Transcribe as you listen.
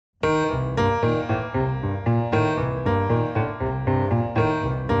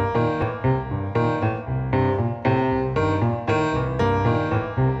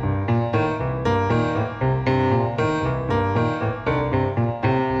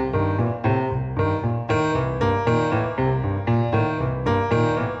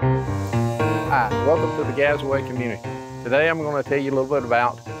to the Gassaway community. Today I'm going to tell you a little bit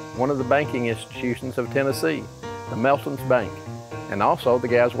about one of the banking institutions of Tennessee, the Meltons Bank, and also the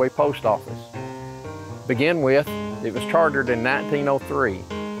Gassaway Post Office. To begin with, it was chartered in 1903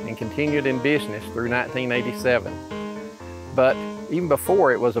 and continued in business through 1987. But even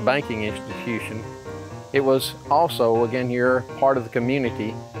before it was a banking institution, it was also, again here, part of the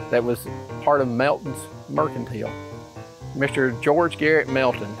community that was part of Melton's Mercantile. Mr. George Garrett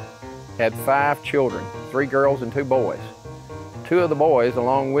Melton had 5 children, 3 girls and 2 boys. 2 of the boys,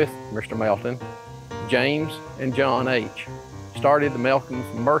 along with Mr. Melton, James and John H., started the Melton's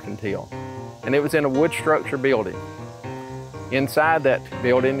Mercantile, and it was in a wood structure building. Inside that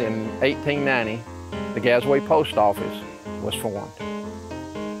building in 1890, the Gassaway Post Office was formed,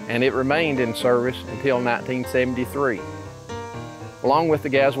 and it remained in service until 1973. Along with the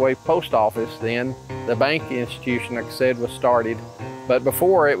Gassaway Post Office, then, the bank institution, like I said, was started. But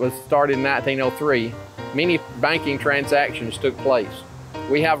before it was started in 1903, many banking transactions took place.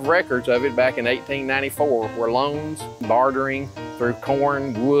 We have records of it back in 1894, where loans, bartering through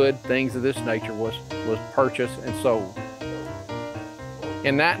corn, wood, things of this nature was purchased and sold.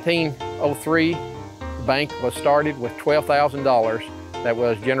 In 1903, the bank was started with $12,000 that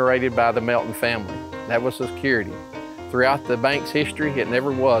was generated by the Melton family. That was the security. Throughout the bank's history, it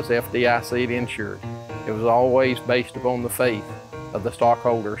never was FDIC insured. It was always based upon the faith of the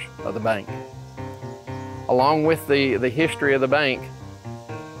stockholders of the bank. Along with the history of the bank,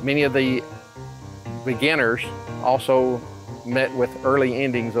 many of the beginners also met with early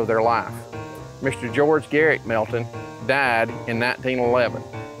endings of their life. Mr. George Garrett Melton died in 1911.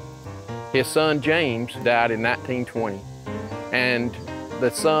 His son James died in 1920. And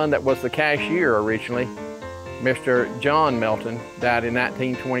the son that was the cashier originally, Mr. John Melton, died in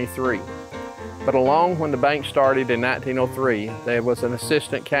 1923. But along when the bank started in 1903, there was an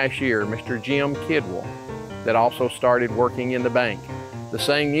assistant cashier, Mr. Jim Kidwell, that also started working in the bank. The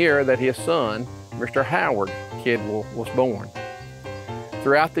same year that his son, Mr. Howard Kidwell, was born.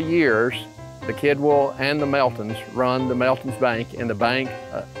 Throughout the years, the Kidwell and the Meltons run the Meltons Bank in the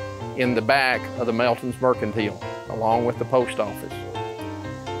back of the Meltons Mercantile, along with the post office.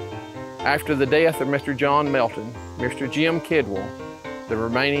 After the death of Mr. John Melton, Mr. Jim Kidwell, the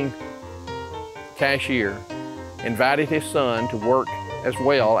remaining cashier, invited his son to work as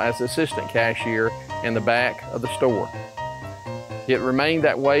well as assistant cashier in the back of the store. It remained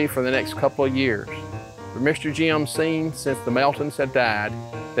that way for the next couple of years. But Mr. Jim seen, since the Meltons had died,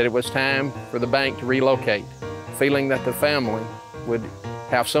 that it was time for the bank to relocate, feeling that the family would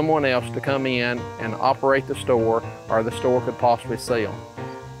have someone else to come in and operate the store, or the store could possibly sell.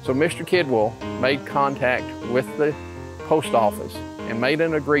 So Mr. Kidwell made contact with the post office and made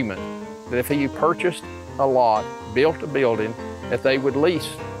an agreement that if he purchased a lot, built a building, that they would lease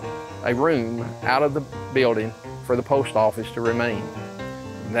a room out of the building for the post office to remain.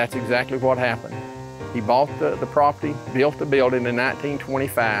 And that's exactly what happened. He bought the property, built the building in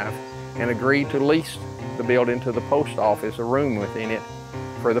 1925, and agreed to lease the building to the post office, a room within it,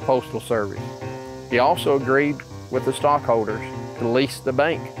 for the postal service. He also agreed with the stockholders to lease the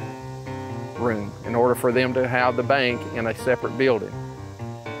bank room in order for them to have the bank in a separate building.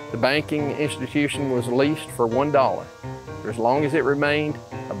 The banking institution was leased for $1. For as long as it remained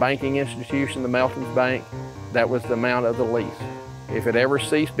a banking institution, the Meltons Bank, that was the amount of the lease. If it ever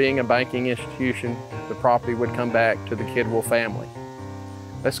ceased being a banking institution, the property would come back to the Kidwell family.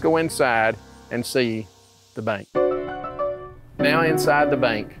 Let's go inside and see the bank. Now inside the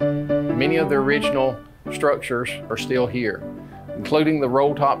bank, many of the original structures are still here, including the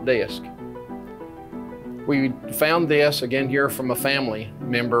roll-top desk. We found this again here from a family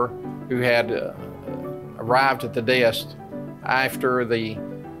member who had arrived at the desk after the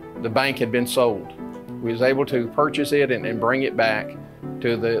bank had been sold. We was able to purchase it and bring it back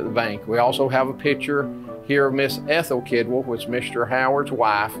to the bank. We also have a picture here of Miss Ethel Kidwell, which is Mr. Howard's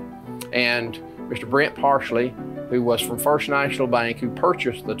wife, and Mr. Brent Parsley, who was from First National Bank, who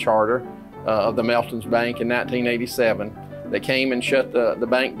purchased the charter of the Meltons Bank in 1987. They came and shut the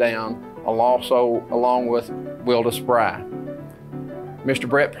bank down, also along with Wilda Spry. Mr.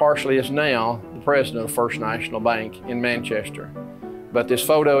 Brett Parsley is now the president of First National Bank in Manchester. But this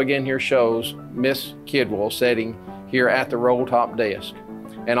photo again here shows Miss Kidwell sitting here at the roll-top desk.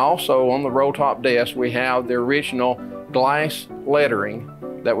 And also on the roll-top desk we have the original glass lettering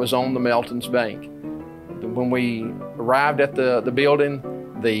that was on the Meltons Bank. When we arrived at the building,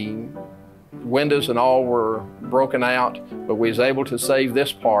 the windows and all were broken out, but we was able to save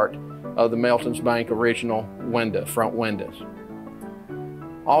this part of the Meltons Bank original window, front windows.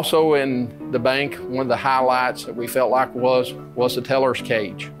 Also in the bank, one of the highlights that we felt like was the teller's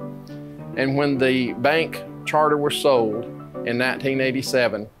cage. And when the bank charter was sold in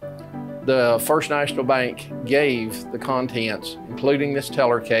 1987, the First National Bank gave the contents, including this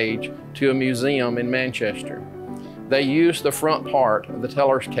teller cage, to a museum in Manchester. They used the front part of the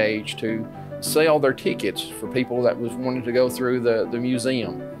teller's cage to sell their tickets for people that was wanting to go through the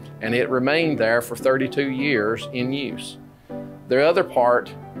museum. And it remained there for 32 years in use. The other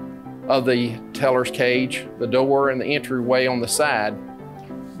part of the teller's cage, the door and the entryway on the side,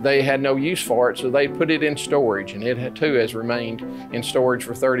 they had no use for it, so they put it in storage, and it too has remained in storage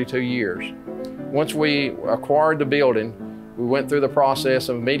for 32 years. Once we acquired the building, we went through the process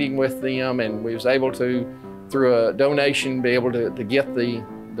of meeting with them, and we was able to, through a donation, be able to get the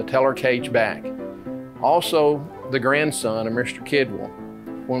teller cage back. Also, the grandson of Mr. Kidwell,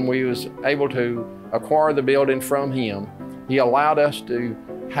 when we was able to acquire the building from him, he allowed us to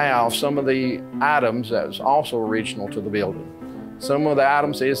have some of the items that was also original to the building. Some of the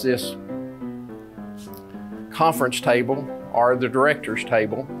items is this conference table, or the director's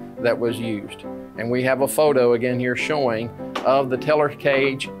table, that was used. And we have a photo again here showing of the teller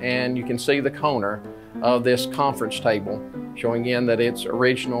cage, and you can see the corner of this conference table, showing again that it's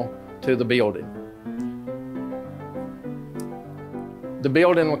original to the building. The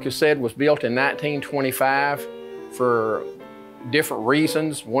building, like I said, was built in 1925 for different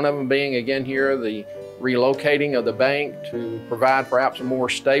reasons. One of them being, again here, the relocating of the bank to provide perhaps a more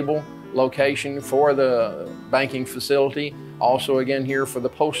stable location for the banking facility. Also, again here, for the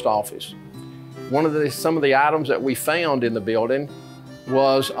post office. Some of the items that we found in the building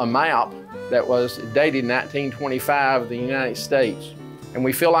was a map that was dated 1925 of the United States. And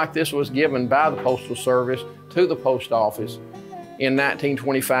we feel like this was given by the Postal Service to the post office in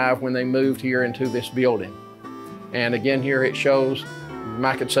 1925 when they moved here into this building. And again here it shows,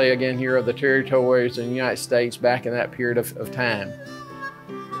 I could say again here, of the territories in the United States back in that period of time.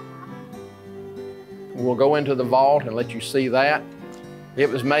 We'll go into the vault and let you see that. It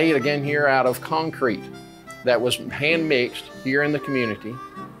was made again here out of concrete that was hand mixed here in the community.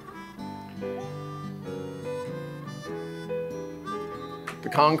 The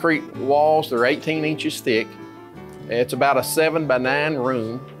concrete walls, they're 18 inches thick. It's about a 7 by 9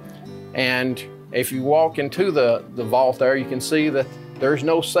 room. And if you walk into the vault there, you can see that there's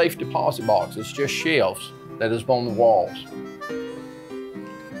no safe deposit box. It's just shelves that is on the walls.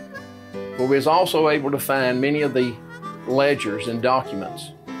 But we was also able to find many of the ledgers and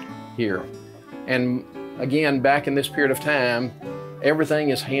documents here. And again, back in this period of time, everything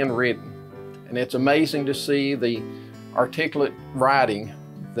is handwritten. And it's amazing to see the articulate writing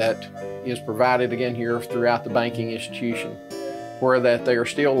that is provided again here throughout the banking institution, where that they are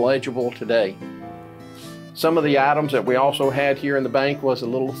still legible today. Some of the items that we also had here in the bank was a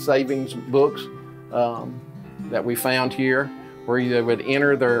little savings books that we found here, where they would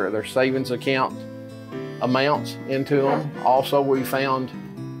enter their savings account amounts into them. Also, we found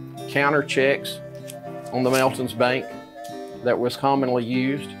counter checks on the Meltons Bank that was commonly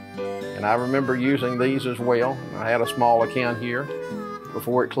used. And I remember using these as well. I had a small account here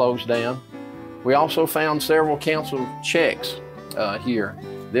before it closed down. We also found several canceled checks here.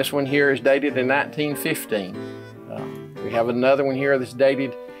 This one here is dated in 1915. We have another one here that's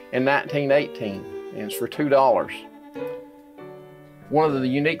dated in 1918, and it's for $2. One of the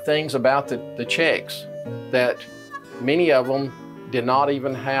unique things about the checks, that many of them did not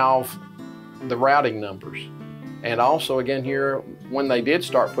even have the routing numbers. And also again here, when they did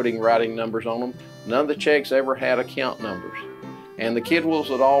start putting routing numbers on them, none of the checks ever had account numbers. And the Kidwells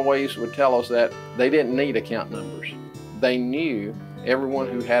would tell us that they didn't need account numbers. They knew everyone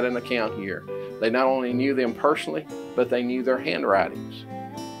who had an account here. They not only knew them personally, but they knew their handwritings,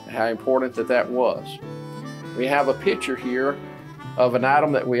 how important that was. We have a picture here of an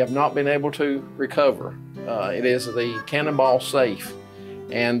item that we have not been able to recover. It is the cannonball safe.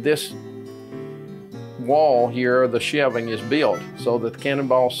 And this wall here, the shelving, is built so that the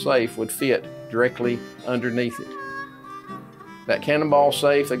cannonball safe would fit directly underneath it. That cannonball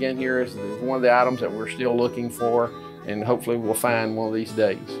safe, again here, is one of the items that we're still looking for, and hopefully we'll find one of these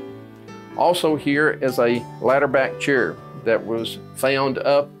days. Also here is a ladder-back chair that was found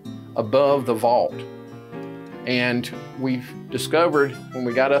up above the vault. And we discovered when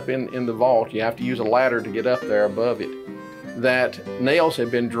we got up in the vault, you have to use a ladder to get up there above it, that nails had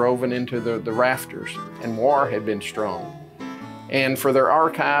been driven into the rafters and wire had been strung. And for their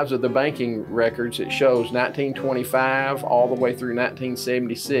archives of the banking records, it shows 1925 all the way through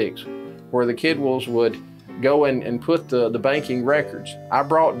 1976, where the Kidwells would go and put the banking records. I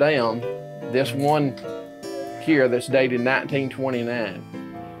brought down this one here that's dated 1929.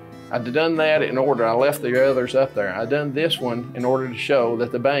 I'd done that in order, I left the others up there. I'd done this one in order to show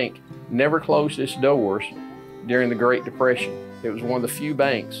that the bank never closed its doors during the Great Depression. It was one of the few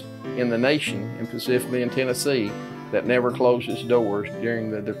banks in the nation, and specifically in Tennessee, that never closed its doors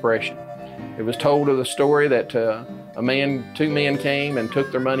during the Depression. It was told of the story that two men came and took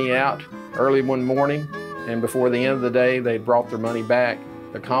their money out early one morning, and before the end of the day, they brought their money back.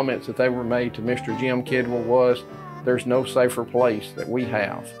 The comments that they were made to Mr. Jim Kidwell was, "There's no safer place that we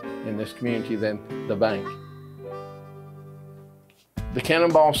have in this community than the bank." The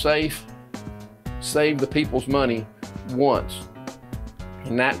Cannonball safe saved the people's money once.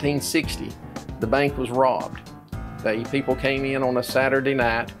 In 1960, the bank was robbed. People came in on a Saturday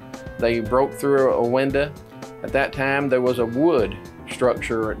night. They broke through a window. At that time, there was a wood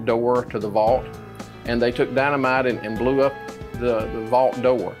structure door to the vault, and they took dynamite and blew up the vault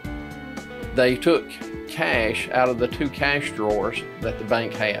door. They took cash out of the 2 cash drawers that the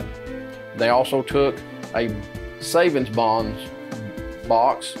bank had. They also took a savings bonds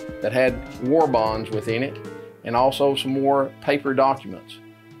box that had war bonds within it, and also some more paper documents.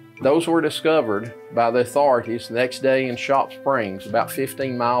 Those were discovered by the authorities the next day in Shop Springs, about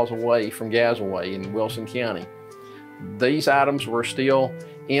 15 miles away from Gassaway in Wilson County. These items were still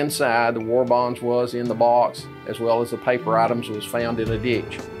inside. The war bonds was in the box, as well as the paper items was found in a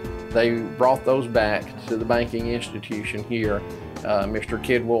ditch. They brought those back to the banking institution here. Mr.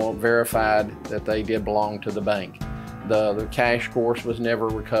 Kidwell verified that they did belong to the bank. The cash, of course, was never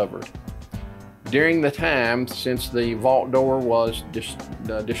recovered. During the time, since the vault door was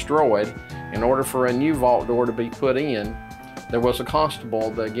destroyed, in order for a new vault door to be put in, there was a constable,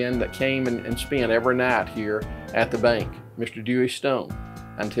 that came and spent every night here at the bank, Mr. Dewey Stone,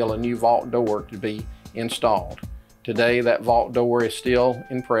 until a new vault door could be installed. Today, that vault door is still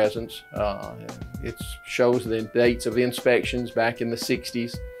in presence. It shows the dates of inspections back in the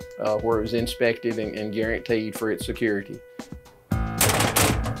 60s, where it was inspected and guaranteed for its security.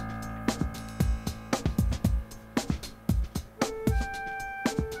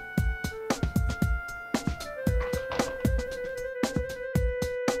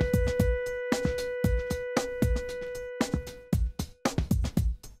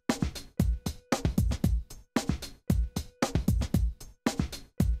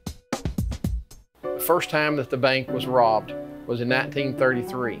 The first time that the bank was robbed was in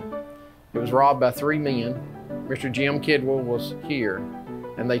 1933. It was robbed by 3 men. Mr. Jim Kidwell was here,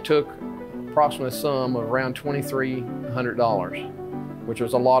 and they took approximately a sum of around $2,300, which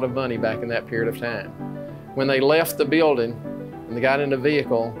was a lot of money back in that period of time. When they left the building and they got in the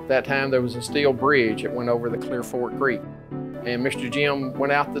vehicle, that time there was a steel bridge that went over the Clear Fork Creek. And Mr. Jim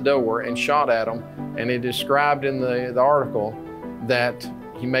went out the door and shot at them, and it described in the article that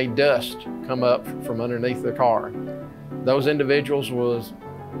he made dust come up from underneath the car. Those individuals was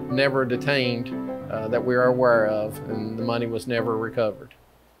never detained that we are aware of, and the money was never recovered.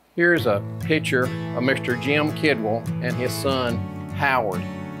 Here's a picture of Mr. Jim Kidwell and his son, Howard.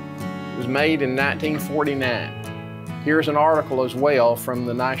 It was made in 1949. Here's an article as well from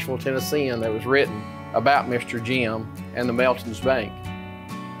the Nashville Tennessean that was written about Mr. Jim and the Meltons Bank.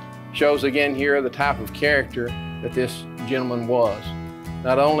 Shows again here the type of character that this gentleman was.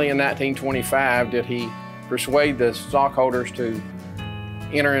 Not only in 1925 did he persuade the stockholders to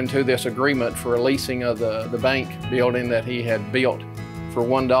enter into this agreement for a leasing of the bank building that he had built for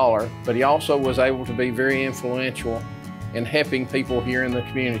 $1, but he also was able to be very influential in helping people here in the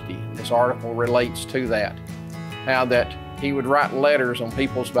community. This article relates to that, how that he would write letters on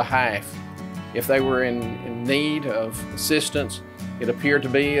people's behalf. If they were in need of assistance, it appeared to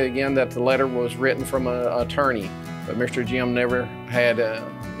be, again, that the letter was written from an attorney. But Mr. Jim never had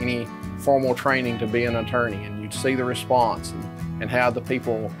any formal training to be an attorney, and you'd see the response and how the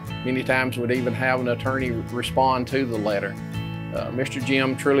people many times would even have an attorney respond to the letter. Mr.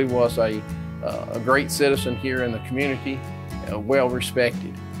 Jim truly was a great citizen here in the community, well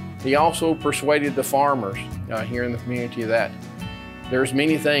respected. He also persuaded the farmers here in the community that there's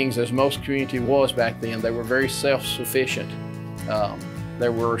many things, as most community was back then, they were very self-sufficient.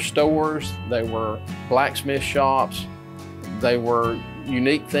 There were stores, there were blacksmith shops, they were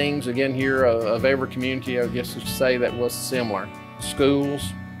unique things, again here, of every community, I guess to say, that was similar.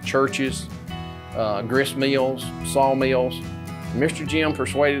 Schools, churches, grist mills, sawmills. Mr. Jim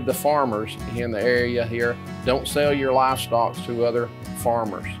persuaded the farmers in the area here, don't sell your livestock to other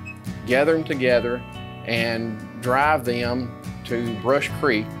farmers. Gather them together and drive them to Brush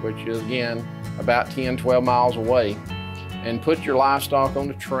Creek, which is again about 10, 12 miles away, and put your livestock on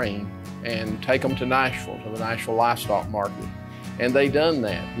the train and take them to Nashville, to the Nashville livestock market. And they done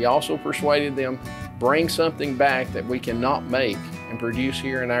that. He also persuaded them, bring something back that we cannot make and produce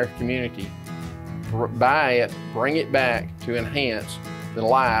here in our community, buy it, bring it back to enhance the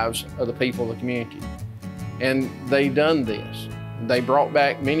lives of the people of the community. And they done this. They brought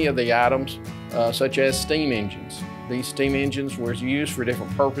back many of the items, such as steam engines. These steam engines were used for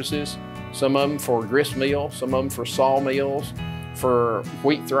different purposes, some of them for grist mills, some of them for sawmills, for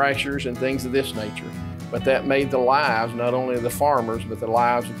wheat thrashers and things of this nature. But that made the lives, not only of the farmers, but the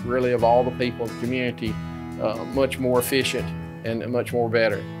lives really of all the people of the community much more efficient and much more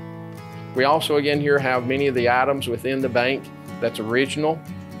better. We also again here have many of the items within the bank that's original.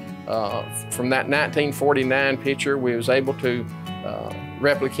 From that 1949 picture, we was able to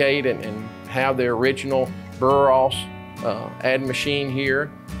replicate and have the original Burroughs ad machine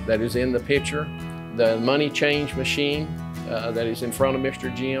here that is in the picture. The money change machine that is in front of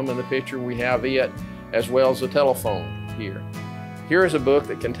Mr. Jim in the picture, we have it, as well as the telephone here. Here is a book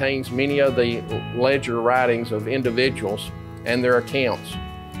that contains many of the ledger writings of individuals and their accounts.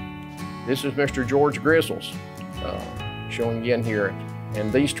 This is Mr. George Grizzle's, showing again here.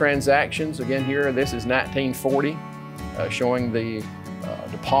 And these transactions, again here, this is 1940, showing the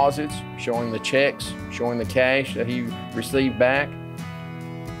deposits, showing the checks, showing the cash that he received back.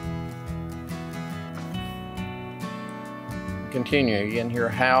 Continue again here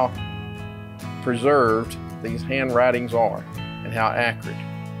how preserved these handwritings are and how accurate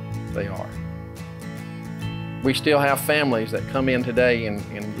they are. We still have families that come in today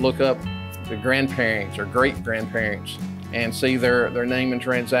and look up the grandparents or great-grandparents and see their name and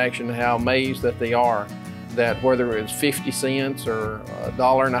transaction, how amazed that they are that whether it's 50 cents or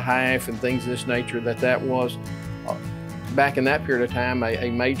 $1.50 and things of this nature, that was, back in that period of time, a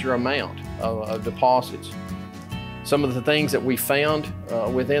major amount of deposits. Some of the things that we found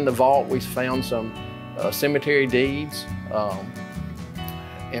within the vault, we found some cemetery deeds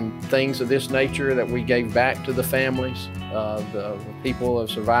and things of this nature that we gave back to the families. The people of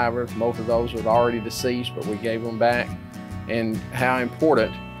survivors, most of those were already deceased, but we gave them back. And how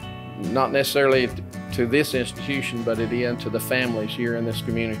important, not necessarily to this institution, but it is to the families here in this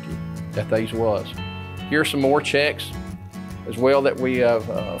community that these was. Here's some more checks as well that we have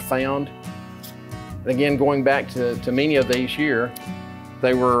found. Again, going back to many of these here,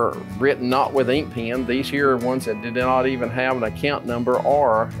 they were written not with ink pen. These here are ones that did not even have an account number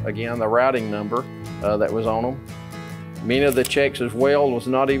or, again, the routing number that was on them. Many of the checks as well was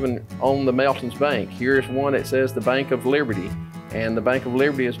not even on the Meltons Bank. Here's one that says the Bank of Liberty, and the Bank of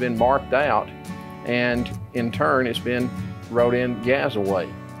Liberty has been marked out, and in turn it's been wrote in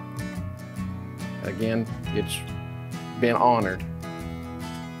Gassaway. Again, it's been honored.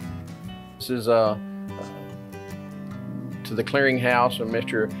 This is to the clearinghouse of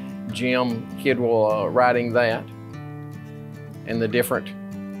Mr. Jim Kidwell writing that, and the different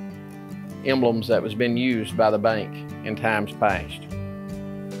emblems that was been used by the bank in times past.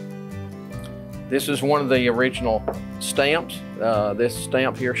 This is one of the original stamps. This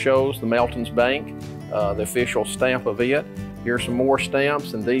stamp here shows the Meltons Bank, the official stamp of it. Here's some more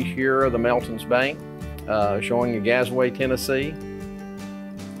stamps, and these here are the Meltons Bank, showing you Gassaway, Tennessee.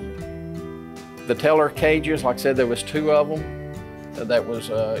 The teller cages, like I said, there was 2 of them that was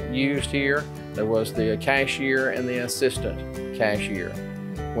used here. There was the cashier and the assistant cashier.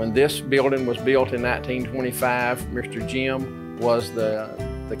 When this building was built in 1925, Mr. Jim was the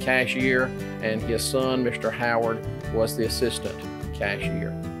cashier, and his son, Mr. Howard, was the assistant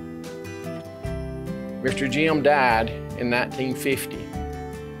cashier. Mr. Jim died in 1950,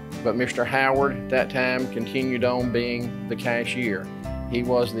 but Mr. Howard at that time continued on being the cashier. He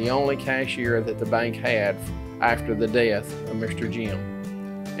was the only cashier that the bank had after the death of Mr. Jim,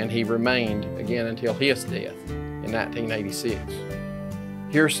 and he remained again until his death in 1986.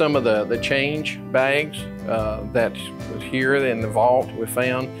 Here's some of the change bags that was here in the vault we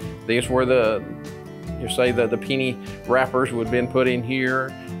found. These were the penny wrappers would have been put in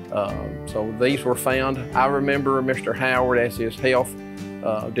here. So these were found. I remember Mr. Howard, as his health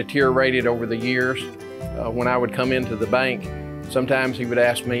deteriorated over the years, when I would come into the bank, sometimes he would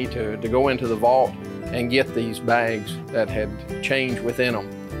ask me to go into the vault and get these bags that had change within them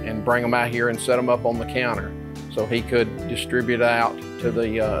and bring them out here and set them up on the counter, so he could distribute out to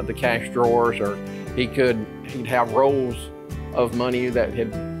the cash drawers, or he'd have rolls of money that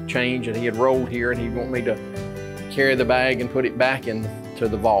had changed and he had rolled here, and he'd want me to carry the bag and put it back into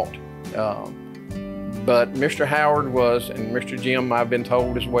the vault. But Mr. Howard was, and Mr. Jim, I've been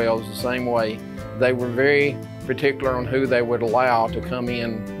told as well, is the same way. They were very particular on who they would allow to come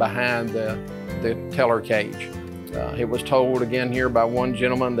in behind the teller cage. It was told again here by one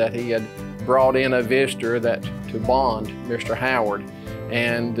gentleman that he had brought in a visitor to bond Mr. Howard,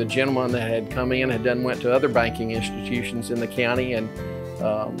 And the gentleman that had come in went to other banking institutions in the county and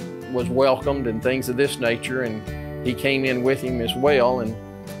was welcomed and things of this nature, and he came in with him as well. And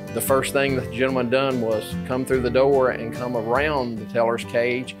the first thing that the gentleman done was come through the door and come around the teller's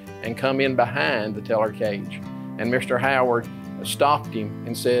cage and come in behind the teller cage. And Mr. Howard stopped him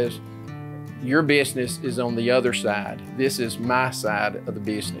and says, "Your business is on the other side. This is my side of the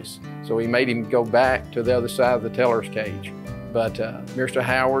business." So he made him go back to the other side of the teller's cage. But Mr.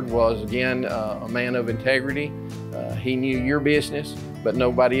 Howard was, again, a man of integrity. He knew your business, but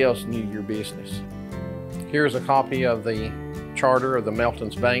nobody else knew your business. Here's a copy of the charter of the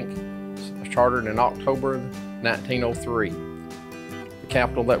Meltons Bank, chartered in October 1903. The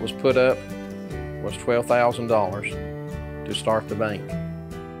capital that was put up was $12,000 to start the bank.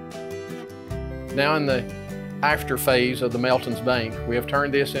 Now in the after phase of the Meltons Bank, we have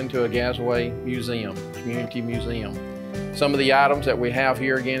turned this into a Gassaway museum, community museum. Some of the items that we have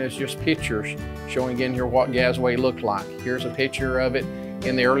here again is just pictures showing again here what Gassaway looked like. Here's a picture of it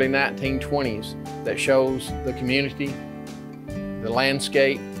in the early 1920s that shows the community, the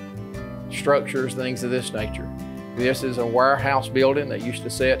landscape, structures, things of this nature. This is a warehouse building that used to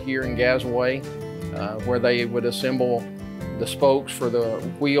sit here in Gassaway where they would assemble the spokes for the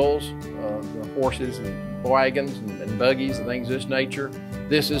wheels, the horses and wagons and buggies and things of this nature.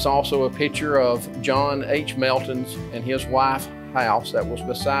 This is also a picture of John H. Melton's and his wife's house that was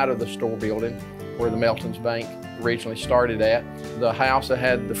beside of the store building where the Meltons Bank originally started at. The house that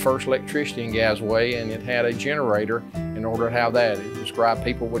had the first electricity in Gassaway, and it had a generator in order to have that. It described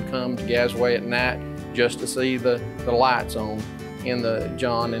people would come to Gassaway at night just to see the lights on in the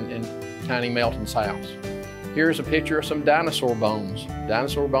John and Tiny Melton's house. Here's a picture of some dinosaur bones.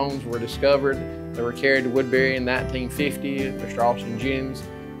 Dinosaur bones were discovered. They were carried to Woodbury in 1950. Mr. Austin Jennings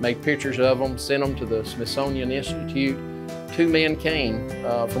made pictures of them, sent them to the Smithsonian Institute. Two men came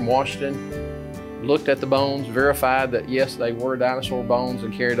from Washington, looked at the bones, verified that yes, they were dinosaur bones,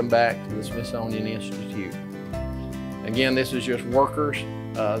 and carried them back to the Smithsonian Institute. Again, this is just workers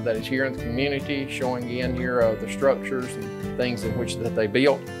that is here in the community, showing again here the structures and things in which that they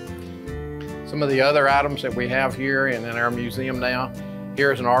built. Some of the other items that we have here and in our museum now,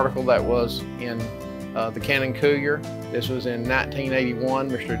 here is an article that was in the Cannon Courier. This was in 1981,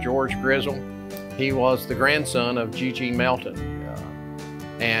 Mr. George Grizzle. He was the grandson of G.G. Melton.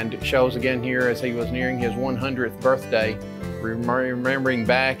 And it shows again here as he was nearing his 100th birthday, remembering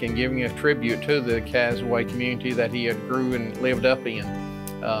back and giving a tribute to the Gassaway community that he had grew and lived up in.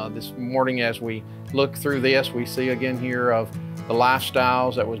 This morning as we look through this, we see again here of the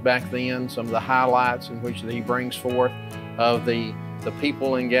lifestyles that was back then, some of the highlights in which he brings forth of the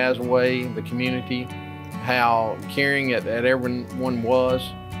people in Gassaway, the community, how caring that everyone was,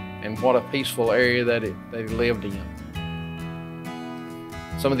 and what a peaceful area that they lived in.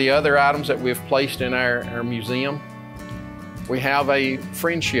 Some of the other items that we've placed in our museum, we have a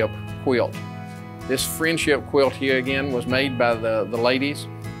friendship quilt. This friendship quilt here again was made by the ladies,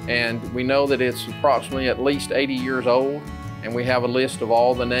 and we know that it's approximately at least 80 years old, and we have a list of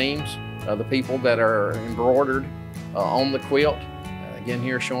all the names of the people that are embroidered on the quilt. Again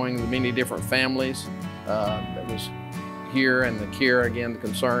here showing the many different families that was here, and the care, again, the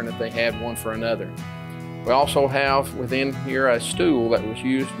concern that they had one for another. We also have within here a stool that was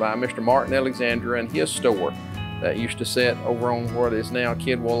used by Mr. Martin Alexander in his store that used to sit over on what is now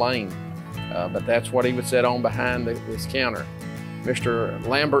Kidwell Lane. But that's what he would sit on behind this counter. Mr.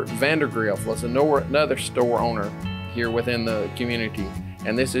 Lambert Vandergriff was another store owner here within the community,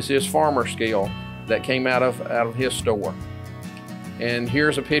 and this is his farmer scale that came out of his store. And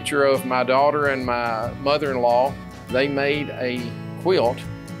here's a picture of my daughter and my mother-in-law. They made a quilt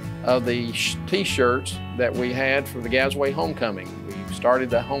of the t-shirts that we had for the Gassaway homecoming. We started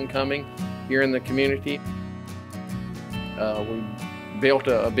the homecoming here in the community. We built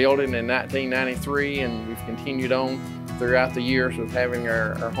a building in 1993, and we've continued on throughout the years with having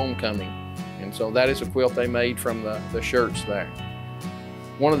our homecoming. And so that is a quilt they made from the shirts there.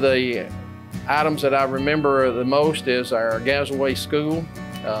 One of the items that I remember the most is our Gassaway school.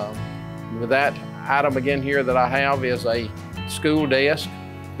 With that item again here that I have is a school desk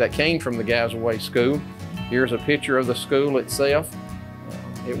that came from the Gassaway school. Here's a picture of the school itself.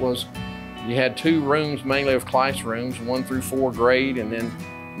 You had two rooms mainly of classrooms, 1 through 4 grade, and then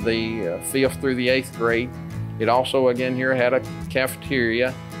the 5th through the 8th grade. It also again here had a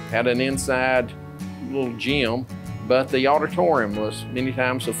cafeteria, had an inside little gym, but the auditorium was many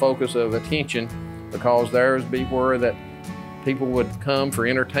times the focus of attention because there was where that people would come for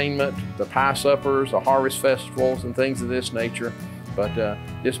entertainment, the pie suppers, the harvest festivals, and things of this nature. But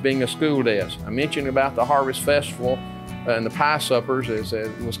this being a school desk, I mentioned about the harvest festival. and the pie suppers, as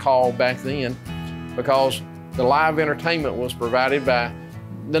it was called back then, because the live entertainment was provided by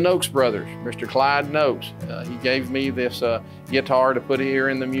the Noakes brothers, Mr. Clyde Noakes. He gave me this guitar to put here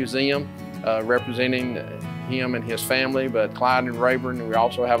in the museum, representing him and his family, but Clyde and Rayburn, we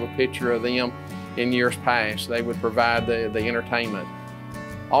also have a picture of them in years past. They would provide the entertainment.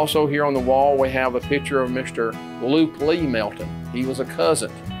 Also here on the wall, we have a picture of Mr. Luke Lee Melton. He was a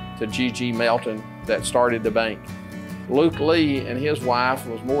cousin to G.G. Melton that started the bank. Luke Lee and his wife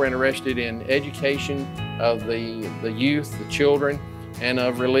was more interested in education of the youth, the children, and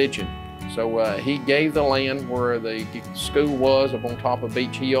of religion. So he gave the land where the school was up on top of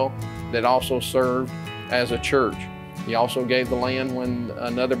Beach Hill that also served as a church. He also gave the land when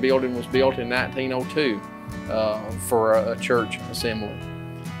another building was built in 1902 for a church assembly.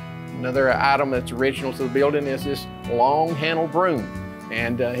 Another item that's original to the building is this long handle broom,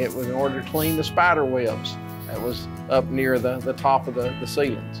 and it was in order to clean the spider webs that was up near the top of the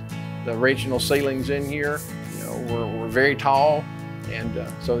ceilings. The original ceilings in here, were very tall, and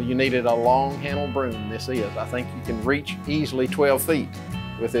so you needed a long handle broom. This is, I think you can reach easily 12 feet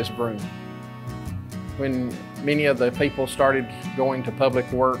with this broom. When many of the people started going to public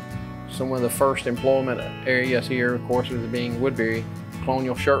work, some of the first employment areas here, of course, was being Woodbury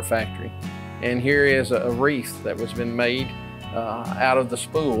Colonial Shirt Factory. And here is a wreath that was been made out of the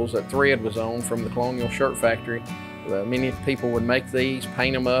spools that thread was on from the Colonial Shirt Factory. Many people would make these,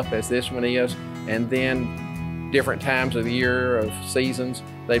 paint them up as this one is, and then different times of the year, of seasons,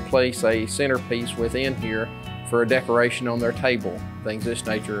 they place a centerpiece within here for a decoration on their table, things of this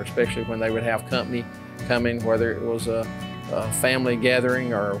nature, especially when they would have company coming, whether it was a family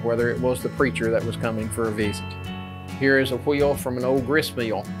gathering or whether it was the preacher that was coming for a visit. Here is a wheel from an old grist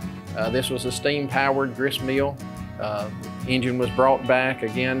mill. This was a steam-powered grist mill. Engine was brought back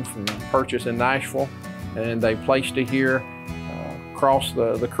again from purchase in Nashville, and they placed it here across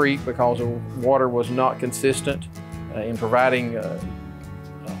the creek because the water was not consistent in providing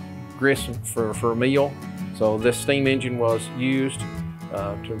grist for a mill. So this steam engine was used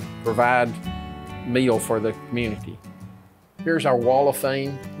to provide meal for the community. Here's our wall of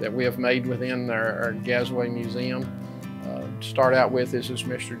fame that we have made within our Gassaway Museum. To start out with, this is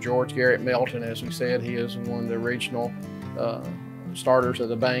Mr. George Garrett Melton. As we said, he is one of the original starters of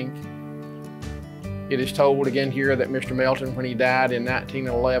the bank. It is told again here that Mr. Melton, when he died in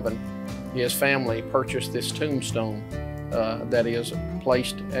 1911, his family purchased this tombstone that is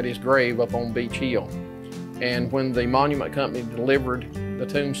placed at his grave up on Beach Hill. And when the monument company delivered the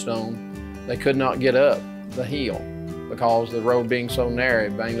tombstone, they could not get up the hill because the road being so narrow,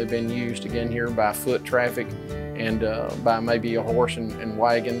 it mainly been used again here by foot traffic and by maybe a horse and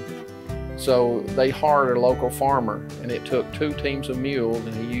wagon. So they hired a local farmer, and it took 2 teams of mules,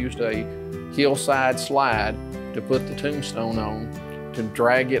 and he used a hillside slide to put the tombstone on to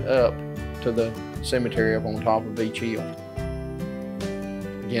drag it up to the cemetery up on top of Beach Hill.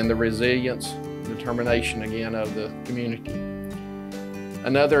 Again, the resilience, determination again of the community.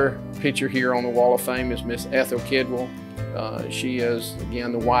 Another picture here on the Wall of Fame is Miss Ethel Kidwell. She is,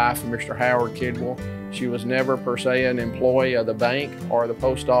 again, the wife of Mr. Howard Kidwell. She was never per se an employee of the bank or the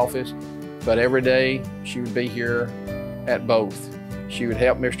post office, but every day she would be here at both. She would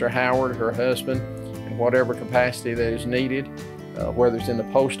help Mr. Howard, her husband, in whatever capacity that is needed, whether it's in the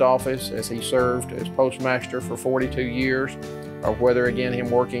post office as he served as postmaster for 42 years, or whether again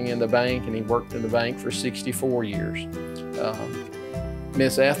him working in the bank, and he worked in the bank for 64 years.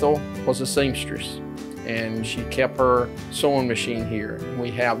 Miss Ethel was a seamstress, and she kept her sewing machine here, and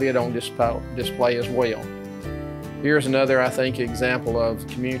we have it on display as well. Here's another, I think, example of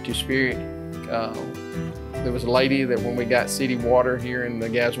community spirit. There was a lady that when we got city water here in the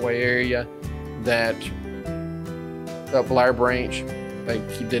Gassaway area, that up Blair Branch, they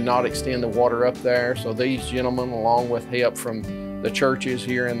did not extend the water up there. So these gentlemen, along with help from the churches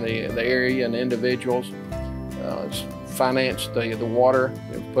here in the area and individuals, financed the water.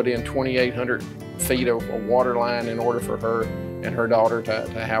 They put in 2,800 feet of a water line in order for her and her daughter to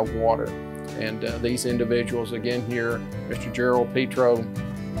have water. And these individuals, again here, Mr. Gerald Petro,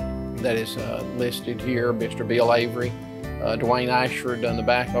 that is listed here, Mr. Bill Avery, Dwayne Ashford done the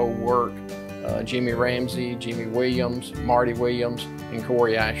backhoe work, Jimmy Ramsey, Jimmy Williams, Marty Williams, and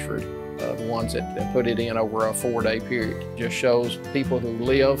Corey Ashford, the ones that put it in over a 4-day period. Just shows people who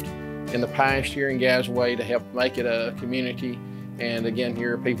lived in the past here in Gassaway to help make it a community, and again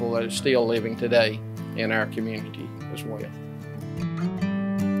here are people that are still living today in our community as well.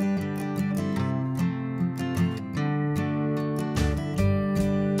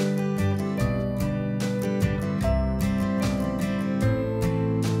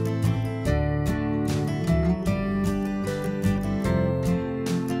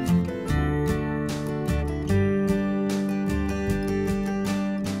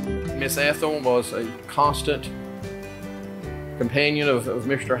 Miss Ethel was a constant companion of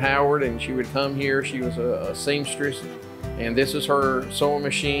Mr. Howard, and she would come here. She was a seamstress, and this is her sewing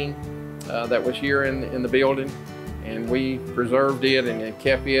machine that was here in the building, and we preserved it and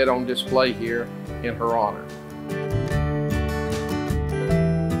kept it on display here in her honor.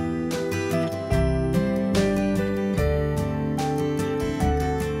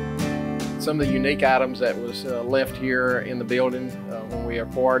 Some of the unique items that was left here in the building when we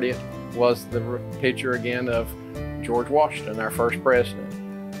acquired it was the picture again of George Washington, our first president.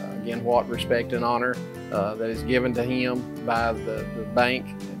 Again, what respect and honor that is given to him by the bank,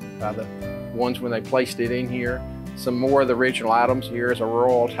 and by the ones when they placed it in here. Some more of the original items. Here is a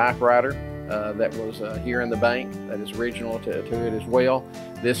Royal typewriter that was here in the bank that is original to it as well.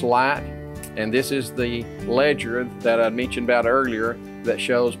 This light, and this is the ledger that I mentioned about earlier that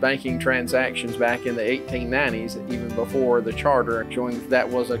shows banking transactions back in the 1890s, even before the charter, showing that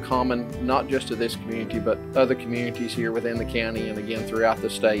was a common, not just to this community, but other communities here within the county and again throughout the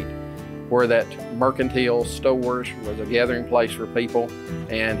state, where that mercantile stores was a gathering place for people,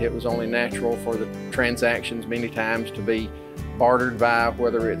 and it was only natural for the transactions many times to be bartered by,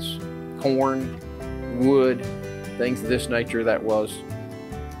 whether it's corn, wood, things of this nature that was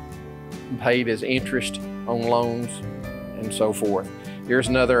paid as interest on loans and so forth. Here's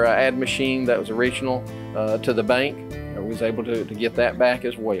another ad machine that was original to the bank. I was able to get that back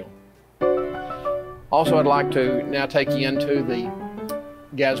as well. Also, I'd like to now take you into the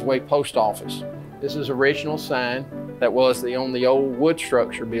Gassaway Post Office. This is original sign that was on the old wood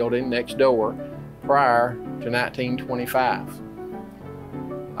structure building next door prior to 1925.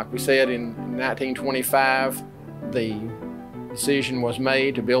 Like we said, in 1925, the decision was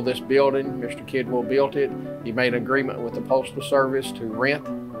made to build this building. Mr. Kidwell built it. He made an agreement with the Postal Service to rent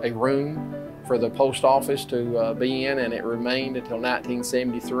a room for the post office to be in, and it remained until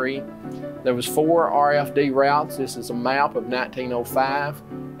 1973. There was 4 RFD routes. This is a map of 1905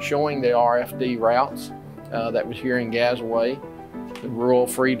 showing the RFD routes that was here in Gassaway, the rural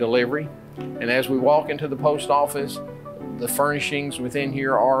free delivery. And as we walk into the post office, the furnishings within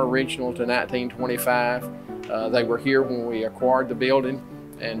here are original to 1925. They were here when we acquired the building,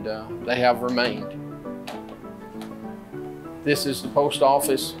 and they have remained. This is the post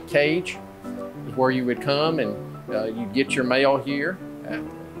office cage, where you would come and you'd get your mail here at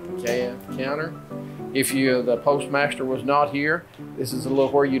the counter. If the postmaster was not here, this is a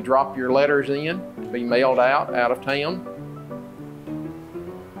little where you drop your letters in to be mailed out of town.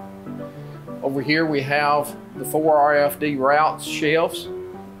 Over here we have the 4 RFD routes shelves.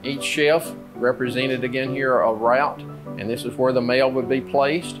 Each shelf represented again here a route, and this is where the mail would be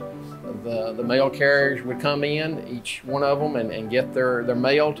placed. The mail carriers would come in, each one of them, and get their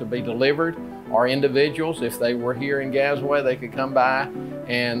mail to be delivered. Or individuals, if they were here in Gassaway, they could come by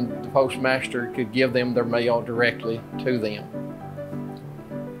and the postmaster could give them their mail directly to them.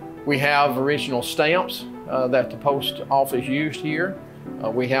 We have original stamps that the post office used here.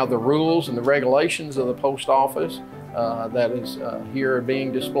 We have the rules and the regulations of the post office that is here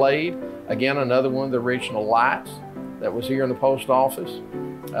being displayed. Again, another one of the original lights that was here in the post office.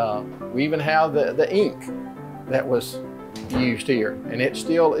 We even have the ink that was used here, and it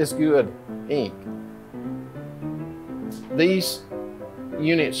still is good ink. These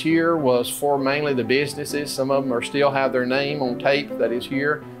units here was for mainly the businesses. Some of them are still have their name on tape that is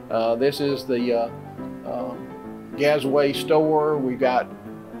here. This is the Gassaway store. We've got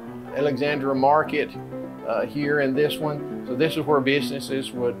Alexandria Market here in this one. So this is where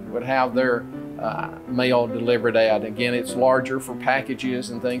businesses would have their mail delivered at. Again, it's larger for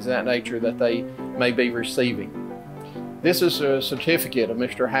packages and things of that nature that they may be receiving. This is a certificate of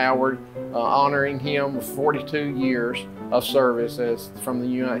Mr. Howard honoring him with 42 years of service from the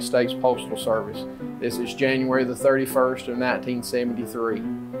United States Postal Service. This is January the 31st of 1973.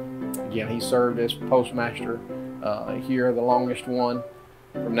 Again, he served as postmaster here, the longest one,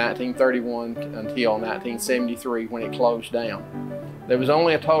 from 1931 until 1973 when it closed down. There was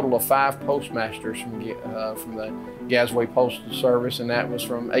only a total of 5 postmasters from the Gassaway Postal Service, and that was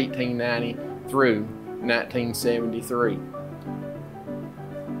from 1890 through 1973.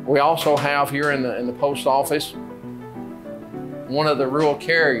 We also have here in the post office one of the rural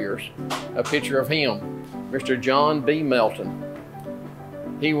carriers, a picture of him, Mr. John B. Melton.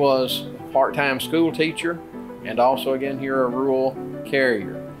 He was a part-time school teacher and also again here a rural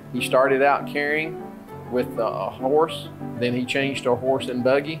carrier. He started out carrying with a horse, then he changed to a horse and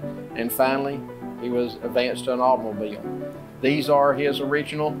buggy, and finally he was advanced to an automobile. These are his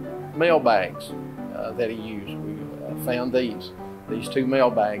original mail bags that he used. We found these 2 mail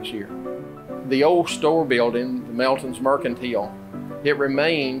bags here. The old store building, the Meltons Mercantile, it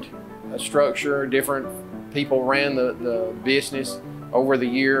remained structure. Different people ran the business over the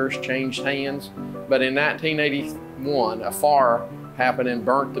years, changed hands. But in 1981, a fire happened and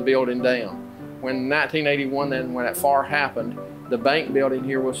burnt the building down. When 1981, then when that fire happened, the bank building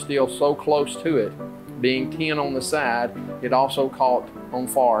here was still so close to it, being tin on the side, it also caught on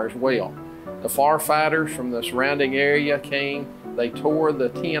fire as well. The firefighters from the surrounding area came, they tore the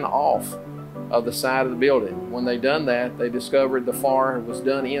tin off of the side of the building. When they done that, they discovered the fire was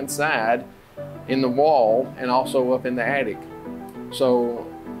done inside, in the wall, and also up in the attic. So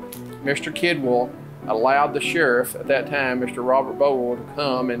Mr. Kidwell allowed the sheriff at that time, Mr. Robert Bogle, to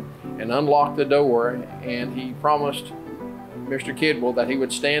come and unlock the door, and he promised Mr. Kidwell that he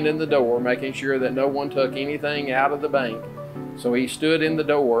would stand in the door, making sure that no one took anything out of the bank. So he stood in the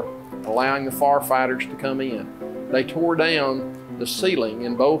door, allowing the firefighters to come in. They tore down the ceiling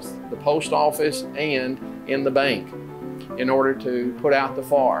in both the post office and in the bank in order to put out the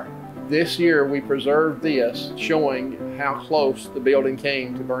fire. This year we preserved this, showing how close the building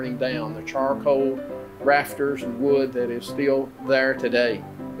came to burning down. The charcoal rafters and wood that is still there today.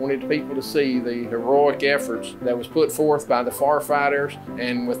 Wanted people to see the heroic efforts that was put forth by the firefighters,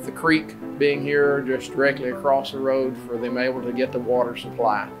 and with the creek being here just directly across the road, for them able to get the water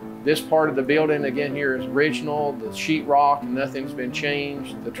supply. This part of the building again here is original. The sheetrock, nothing's been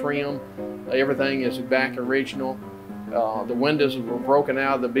changed. The trim, everything is back original. The windows were broken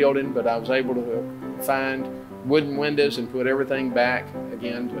out of the building, but I was able to find wooden windows and put everything back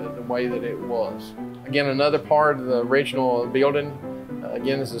again to the way that it was. Again, another part of the original building,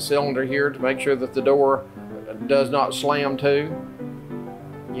 again, is the cylinder here to make sure that the door does not slam to.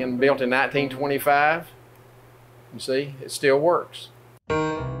 Again, built in 1925. You see, it still works.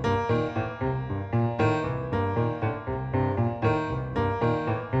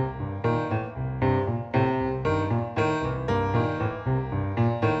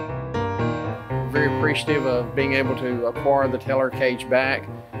 Very appreciative of being able to acquire the teller cage back.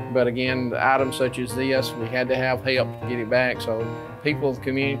 But again, items such as this, we had to have help to get it back. So people of the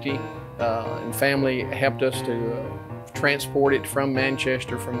community and family helped us to transport it from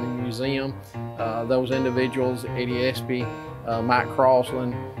Manchester, from the museum. Those individuals, Eddie Espy, Mike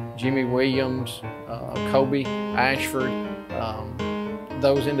Crossland, Jimmy Williams, Kobe Ashford,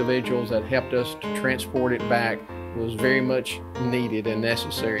 those individuals that helped us to transport it back was very much needed and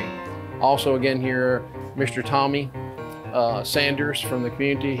necessary. Also again here, Mr. Tommy Sanders from the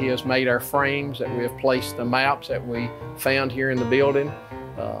community, he has made our frames that we have placed the maps that we found here in the building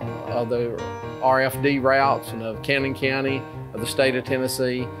of the RFD routes and of Cannon County, of the state of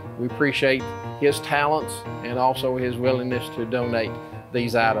Tennessee. We appreciate his talents and also his willingness to donate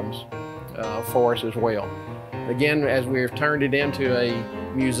these items for us as well. Again, as we have turned it into a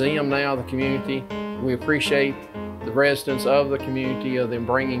museum now, the community, we appreciate the residents of the community, of them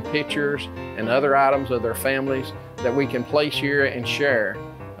bringing pictures and other items of their families that we can place here and share,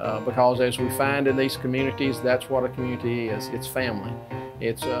 because as we find in these communities, that's what a community is. It's family.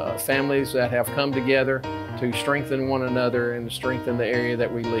 It's families that have come together to strengthen one another and strengthen the area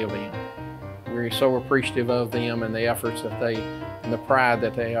that we live in. We're so appreciative of them and the efforts that they, and the pride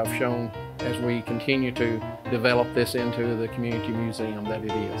that they have shown as we continue to develop this into the community museum that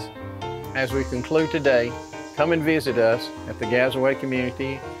it is. As we conclude today, come and visit us at the Gassaway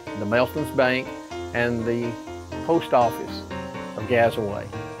community, the Meltons Bank, and the Post Office of Gassaway.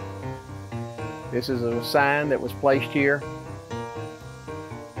 This is a sign that was placed here,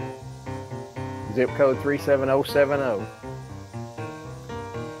 zip code 37070.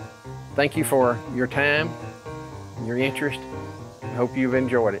 Thank you for your time, your interest. I hope you've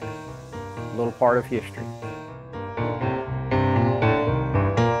enjoyed it. A little part of history.